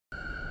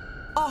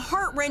A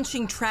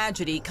heart-wrenching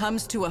tragedy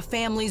comes to a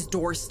family's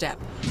doorstep.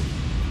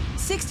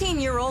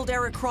 16-year-old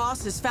Erik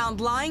Cross is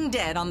found lying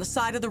dead on the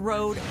side of the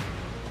road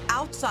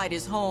outside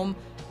his home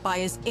by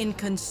his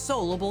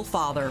inconsolable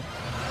father.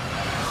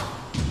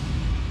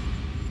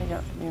 I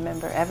don't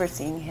remember ever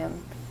seeing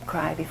him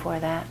cry before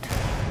that.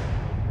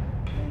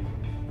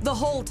 The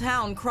whole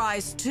town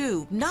cries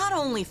too, not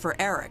only for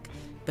Erik,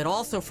 but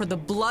also for the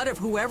blood of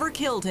whoever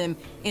killed him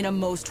in a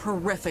most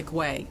horrific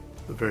way.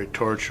 A very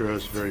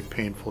torturous, very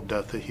painful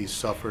death that he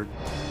suffered.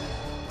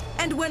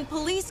 And when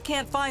police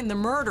can't find the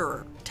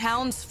murderer,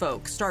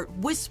 townsfolk start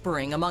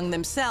whispering among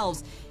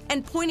themselves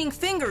and pointing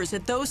fingers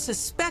at those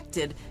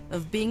suspected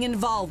of being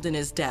involved in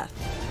his death.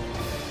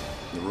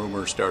 The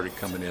rumors started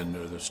coming in,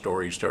 or the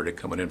stories started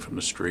coming in from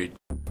the street.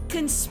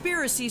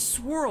 Conspiracies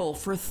swirl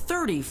for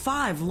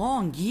 35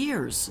 long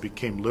years. It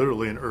became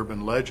literally an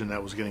urban legend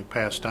that was getting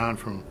passed on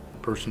from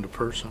person to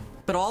person.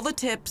 But all the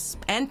tips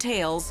and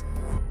tales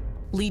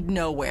lead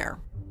nowhere.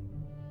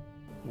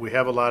 We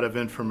have a lot of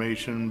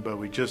information, but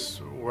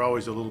we're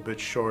always a little bit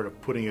short of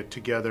putting it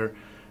together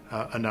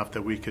enough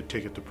that we could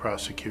take it to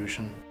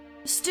prosecution.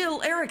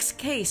 Still, Erik's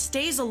case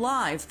stays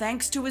alive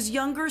thanks to his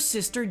younger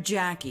sister,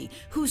 Jackie,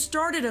 who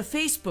started a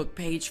Facebook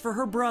page for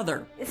her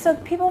brother. So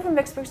people from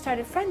Vicksburg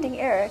started friending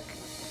Erik,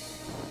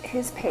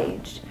 his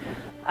page,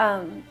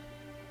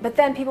 but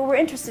then people were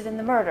interested in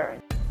the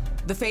murder.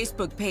 The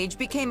Facebook page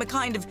became a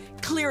kind of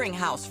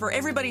clearinghouse for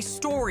everybody's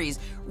stories,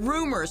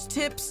 rumors,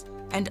 tips,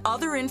 and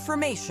other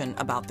information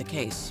about the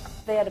case.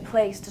 They had a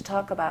place to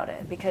talk about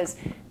it because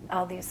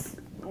all these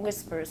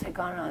whispers had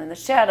gone on in the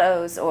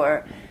shadows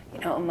or,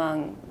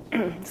 among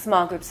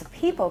small groups of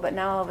people, but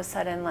now all of a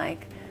sudden,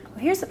 like, well,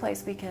 here's a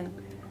place we can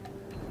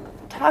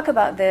talk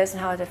about this and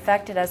how it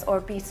affected us,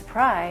 or be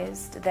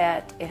surprised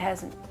that it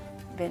hasn't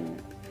been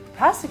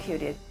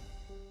prosecuted.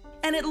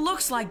 And it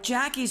looks like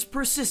Jackie's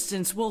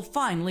persistence will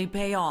finally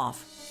pay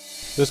off.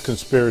 This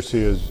conspiracy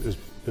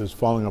is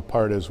falling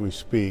apart as we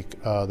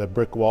speak. The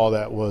brick wall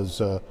that was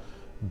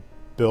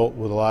built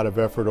with a lot of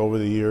effort over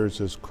the years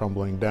is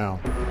crumbling down.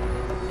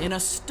 In a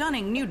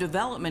stunning new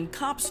development,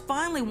 cops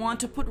finally want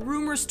to put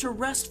rumors to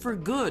rest for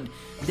good.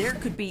 There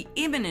could be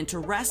imminent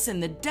arrests in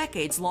the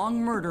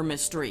decades-long murder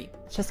mystery.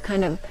 It's just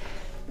kind of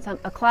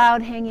a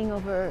cloud hanging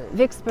over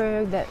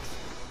Vicksburg that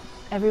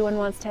everyone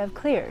wants to have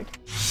cleared.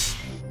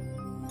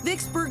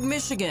 Vicksburg,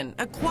 Michigan,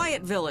 a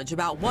quiet village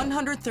about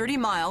 130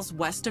 miles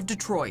west of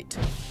Detroit.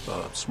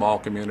 Small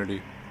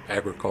community,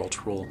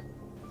 agricultural,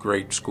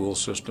 great school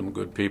system,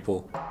 good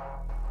people.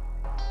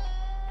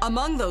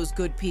 Among those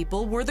good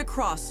people were the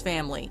Cross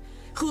family,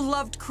 who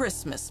loved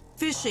Christmas,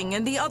 fishing,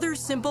 and the other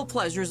simple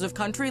pleasures of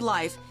country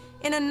life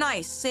in a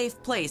nice,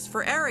 safe place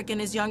for Erik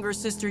and his younger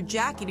sister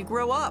Jackie to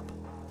grow up.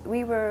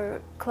 We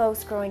were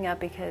close growing up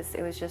because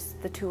it was just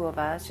the two of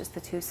us, just the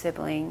two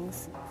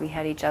siblings. We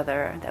had each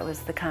other. That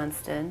was the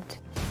constant.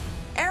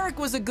 Erik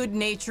was a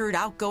good-natured,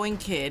 outgoing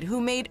kid who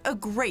made a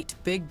great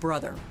big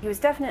brother. He was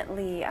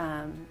definitely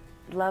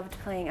loved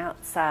playing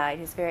outside.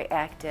 He was very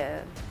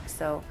active.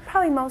 So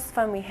probably most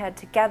fun we had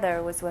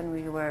together was when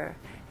we were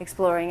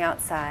exploring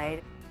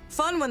outside.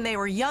 Fun when they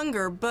were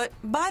younger, but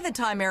by the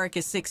time Erik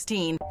is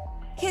 16,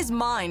 his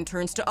mind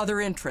turns to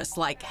other interests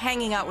like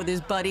hanging out with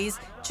his buddies,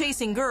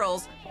 chasing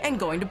girls, and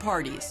going to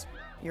parties.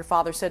 Your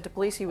father said to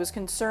police he was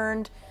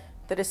concerned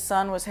that his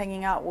son was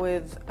hanging out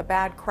with a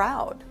bad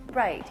crowd.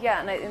 Right, yeah,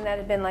 and that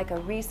had been like a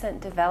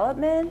recent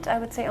development, I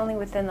would say only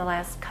within the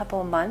last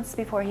couple months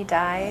before he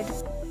died.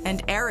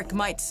 And Erik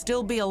might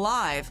still be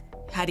alive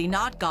had he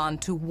not gone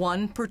to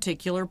one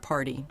particular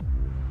party.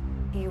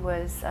 He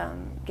was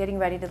getting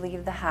ready to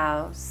leave the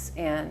house,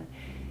 and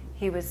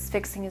he was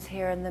fixing his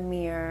hair in the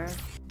mirror.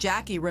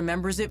 Jackie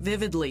remembers it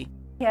vividly.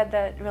 He had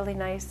that really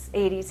nice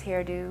 80s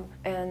hairdo,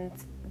 and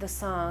the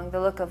song, The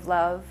Look of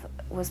Love,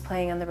 was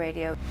playing on the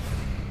radio.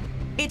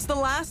 It's the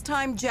last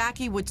time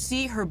Jackie would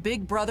see her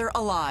big brother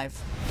alive.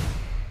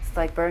 It's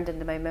like burned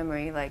into my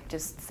memory, like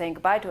just saying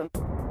goodbye to him.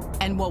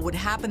 And what would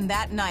happen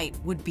that night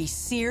would be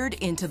seared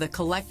into the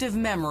collective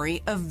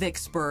memory of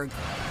Vicksburg.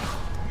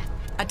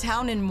 A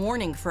town in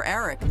mourning for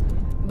Erik,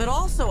 but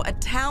also a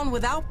town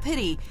without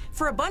pity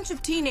for a bunch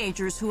of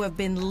teenagers who have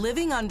been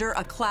living under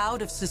a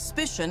cloud of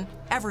suspicion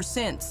ever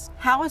since.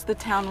 How has the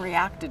town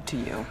reacted to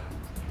you?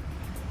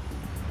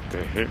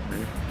 They hate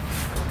me.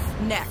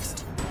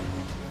 Next,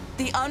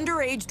 the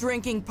underage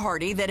drinking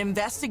party that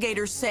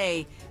investigators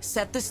say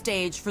set the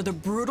stage for the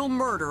brutal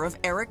murder of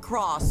Erik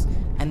Cross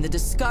and the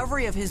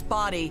discovery of his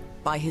body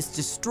by his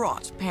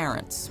distraught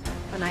parents.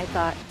 And I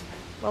thought,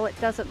 well, it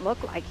doesn't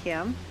look like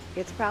him.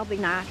 It's probably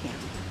not him.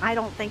 I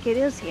don't think it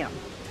is him.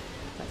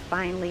 But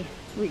finally,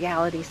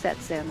 reality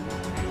sets in.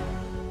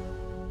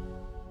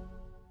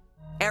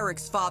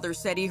 Erik's father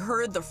said he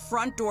heard the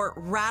front door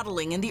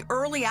rattling in the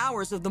early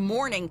hours of the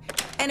morning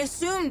and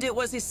assumed it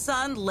was his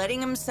son letting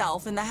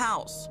himself in the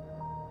house.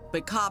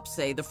 But cops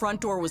say the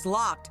front door was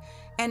locked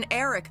and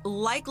Erik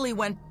likely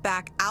went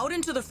back out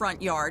into the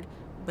front yard,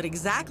 but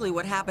exactly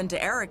what happened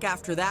to Erik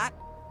after that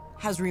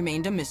has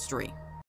remained a mystery.